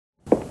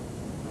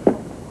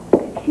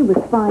she was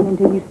fine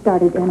until you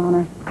started in on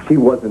her. She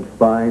wasn't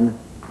fine.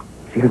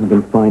 She hasn't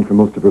been fine for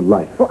most of her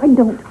life. Well, I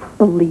don't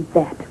believe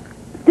that.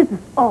 This is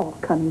all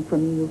coming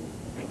from you.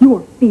 Your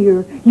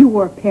fear,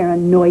 your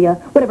paranoia,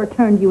 whatever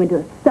turned you into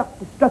a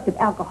self-destructive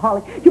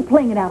alcoholic, you're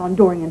playing it out on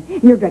Dorian.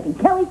 And you're dragging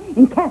Kelly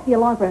and Cassie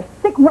along for a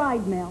sick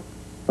ride, Mel.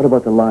 What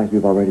about the lies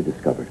we've already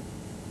discovered?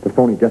 The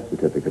phony death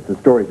certificates, the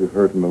stories we've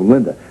heard from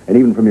Melinda, and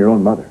even from your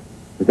own mother.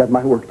 Is that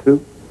my work,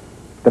 too?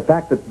 The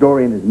fact that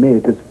Dorian has made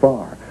it this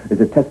far is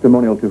a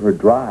testimonial to her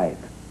drive,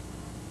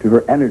 to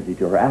her energy,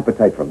 to her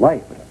appetite for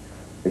life.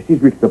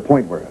 She's reached the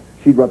point where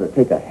she'd rather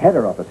take a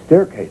header off a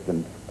staircase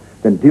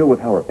than deal with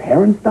how her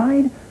parents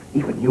died.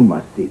 Even you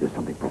must see there's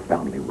something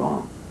profoundly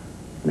wrong.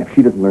 And if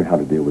she doesn't learn how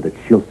to deal with it,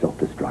 she'll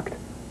self-destruct.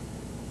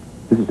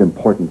 This is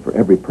important for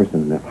every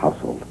person in this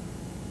household.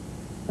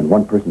 And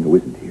one person who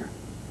isn't here,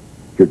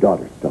 your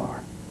daughter,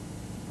 Star.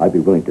 I'd be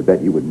willing to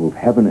bet you would move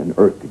heaven and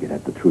earth to get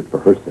at the truth for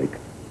her sake.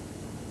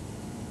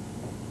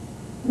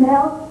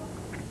 Mel?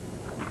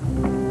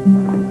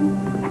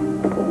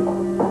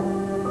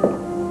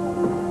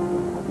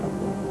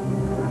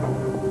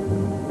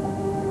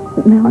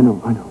 Mel? I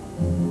know.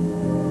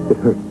 It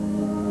hurts.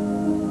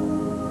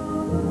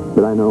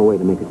 But I know a way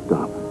to make it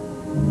stop.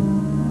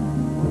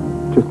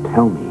 Just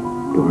tell me,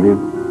 Dorian.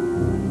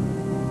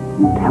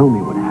 Tell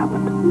me what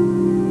happened.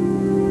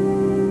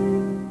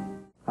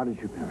 How did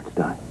your parents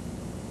die?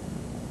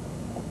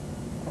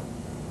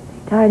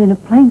 They died in a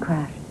plane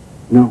crash.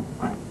 No.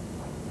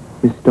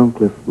 Miss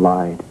Stonecliffe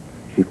lied.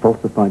 She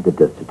falsified the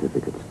death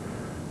certificates.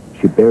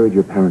 She buried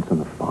your parents on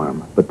the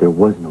farm, but there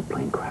was no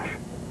plane crash.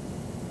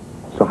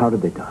 So how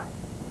did they die?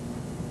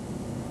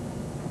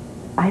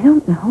 I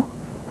don't know.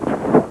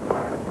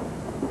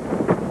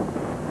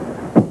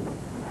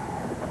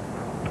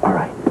 All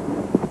right.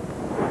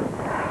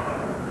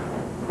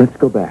 Let's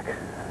go back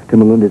to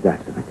Melinda's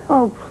accident.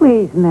 Oh,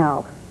 please,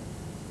 Mel.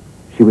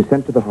 She was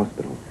sent to the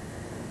hospital,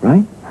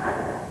 right?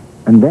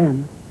 And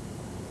then,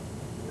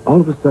 all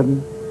of a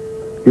sudden,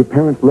 your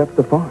parents left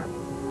the farm.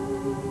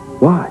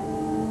 Why?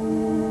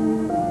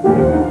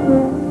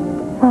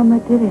 Mama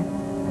did it.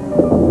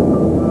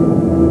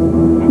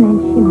 And then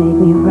she made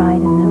me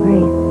ride in the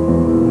race.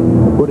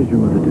 What did your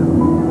mother do?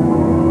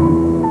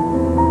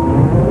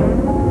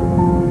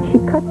 She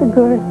cut the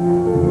girth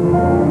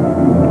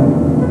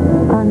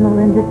on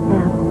Melinda's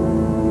saddle.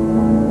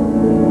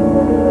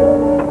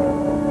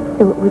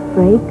 So it would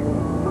break.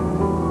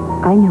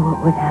 I knew what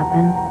would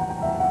happen.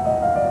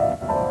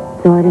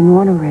 So I didn't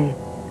want to race.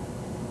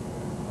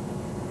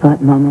 But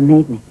Mama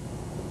made me.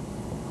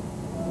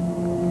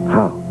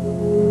 How?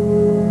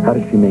 How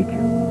did she make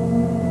you?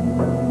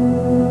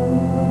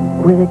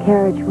 With a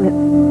carriage whip.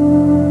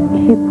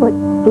 She put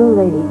Blue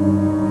Lady,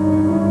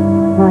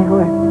 my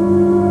horse,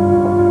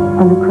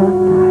 on the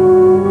crosstie.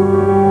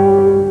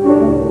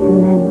 And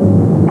then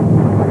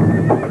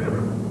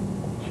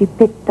she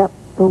picked up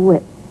the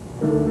whip.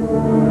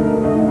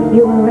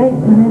 You were right,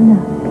 Melinda.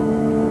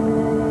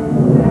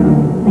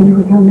 And you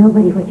will tell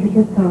nobody what you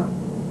just saw.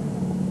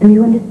 Do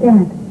you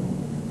understand?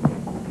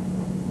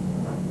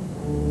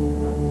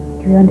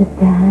 Do you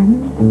understand?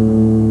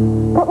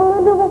 But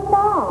Melinda was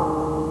wrong.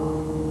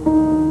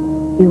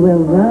 You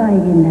will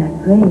ride in that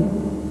race.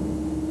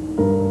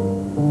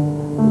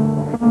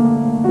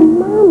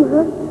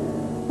 Mama,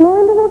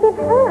 Melinda will get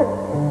hurt.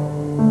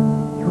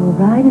 You will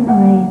ride in the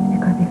race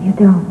because if you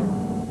don't,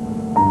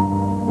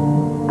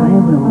 I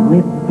will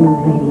whip Blue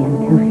Lady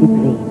until she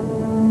bleeds.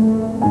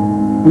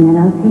 And then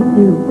I'll take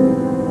you,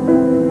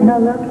 and I'll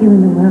lock you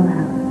in the well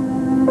house.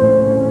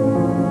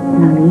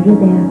 And I'll leave you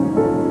there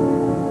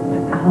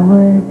for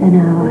hours and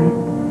hours.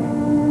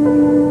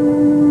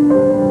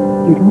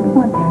 You don't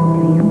want that,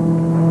 do you?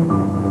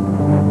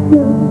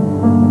 No.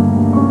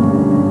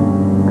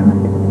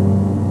 Good.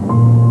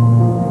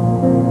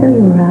 So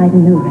you ride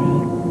in the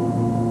rain.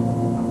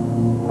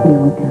 You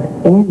won't tell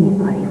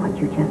anybody what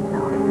you just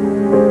saw.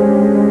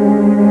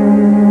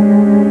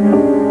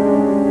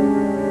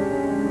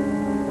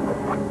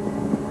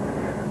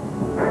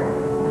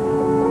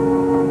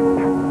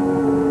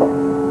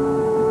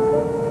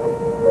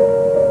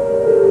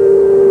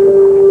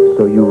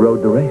 So you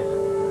rode the race?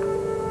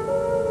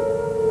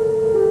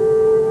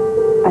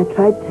 I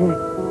tried to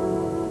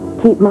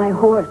keep my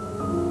horse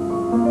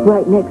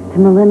right next to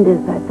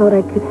Melinda's. I thought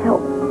I could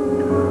help.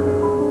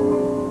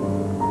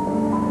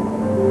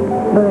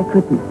 But I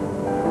couldn't.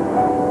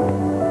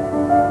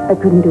 I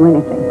couldn't do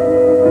anything.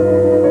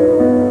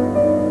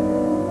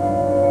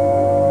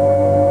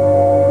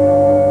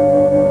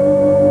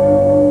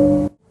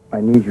 I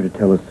need you to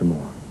tell us some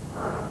more.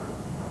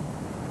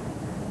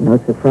 No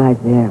surprise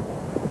there.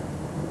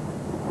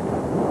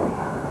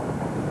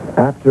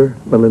 After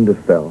Melinda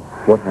fell,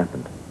 what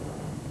happened?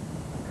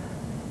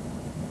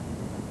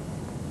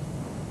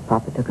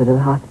 Papa took her to the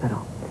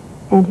hospital.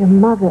 And your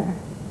mother?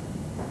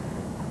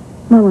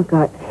 Mama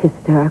got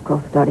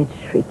hysterical, started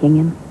shrieking,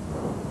 and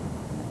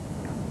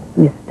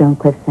Miss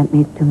Stonecliffe sent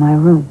me to my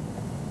room.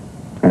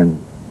 And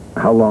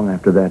how long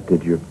after that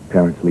did your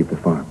parents leave the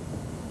farm?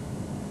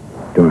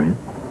 Dorian?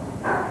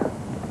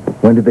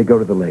 When did they go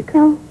to the lake?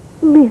 No,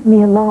 Leave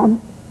me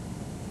alone.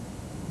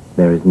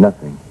 There is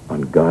nothing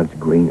on God's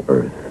green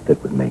earth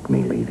that would make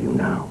me leave you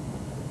now.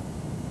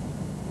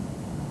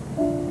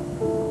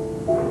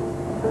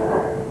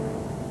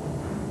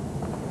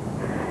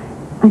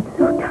 I'm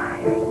so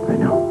tired. I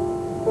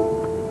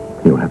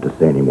know. You don't have to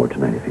say any more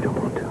tonight if you don't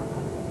want to.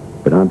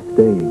 But I'm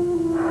staying.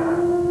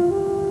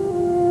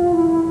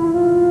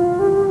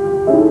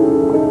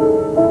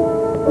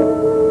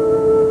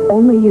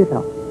 Only you,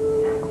 though.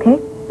 Okay?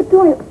 But,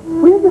 Dorian,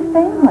 where's the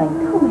family?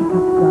 Don't make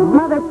us go.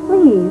 Mother,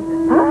 please.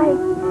 Bye.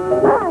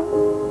 Bye.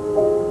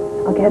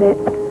 I'll get it.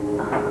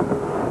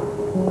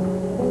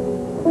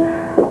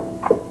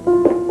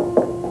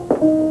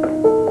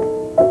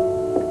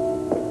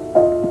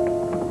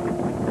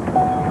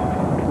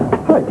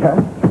 Hi, Cass.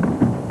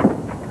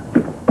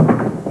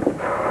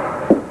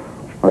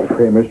 Are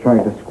Cramer's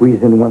trying to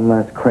squeeze in one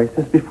last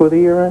crisis before the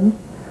year ends?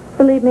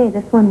 Believe me,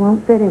 this one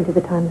won't fit into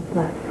the time that's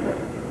left.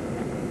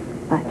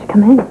 Why don't you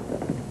come in?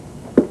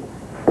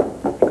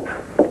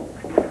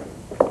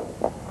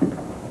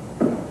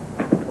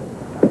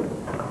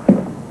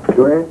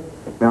 Dorian,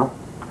 Mel,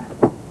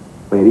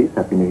 ladies,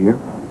 Happy New Year.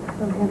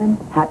 From heaven.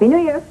 Happy New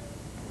Year.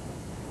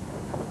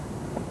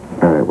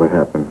 All right, what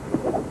happened?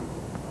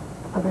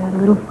 Well, they had a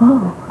little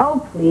fall.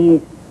 Oh,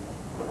 please.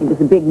 It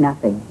was a big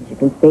nothing. As you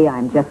can see,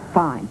 I'm just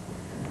fine.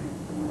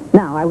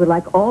 Now, I would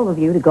like all of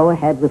you to go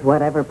ahead with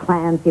whatever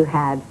plans you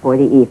had for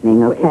the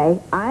evening, okay?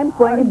 I'm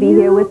going to be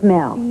here with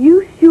Mel.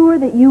 You sure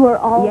that you are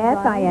all Yes,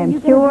 right? I am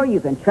sure.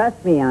 You can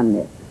trust me on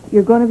this.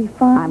 You're going to be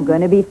fine? I'm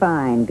going to be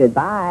fine.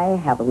 Goodbye.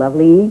 Have a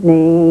lovely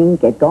evening.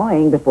 Get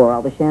going before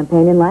all the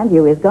champagne in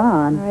Landview is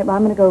gone. All right, well,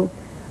 I'm going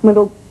to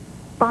go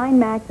find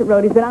Max at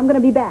Rhodey's, but I'm going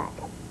to be back.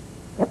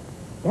 Yep.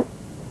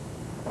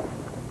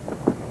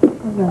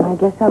 Well, I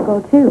guess I'll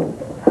go, too.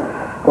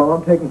 Well,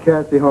 I'm taking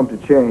Cassie home to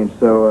change,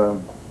 so,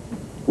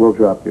 we'll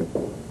drop you.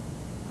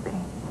 Okay.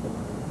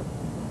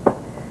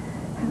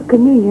 Have a good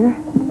New Year.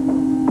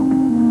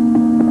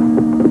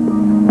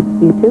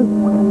 You too.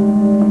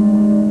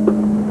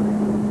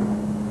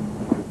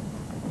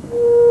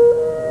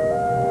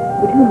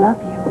 We do love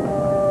you.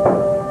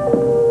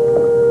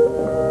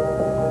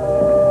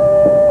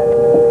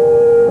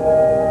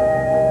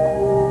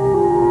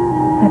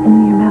 Happy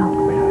New Year, Mel.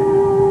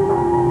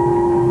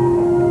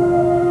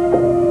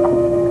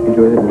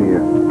 Enjoy the New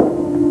Year.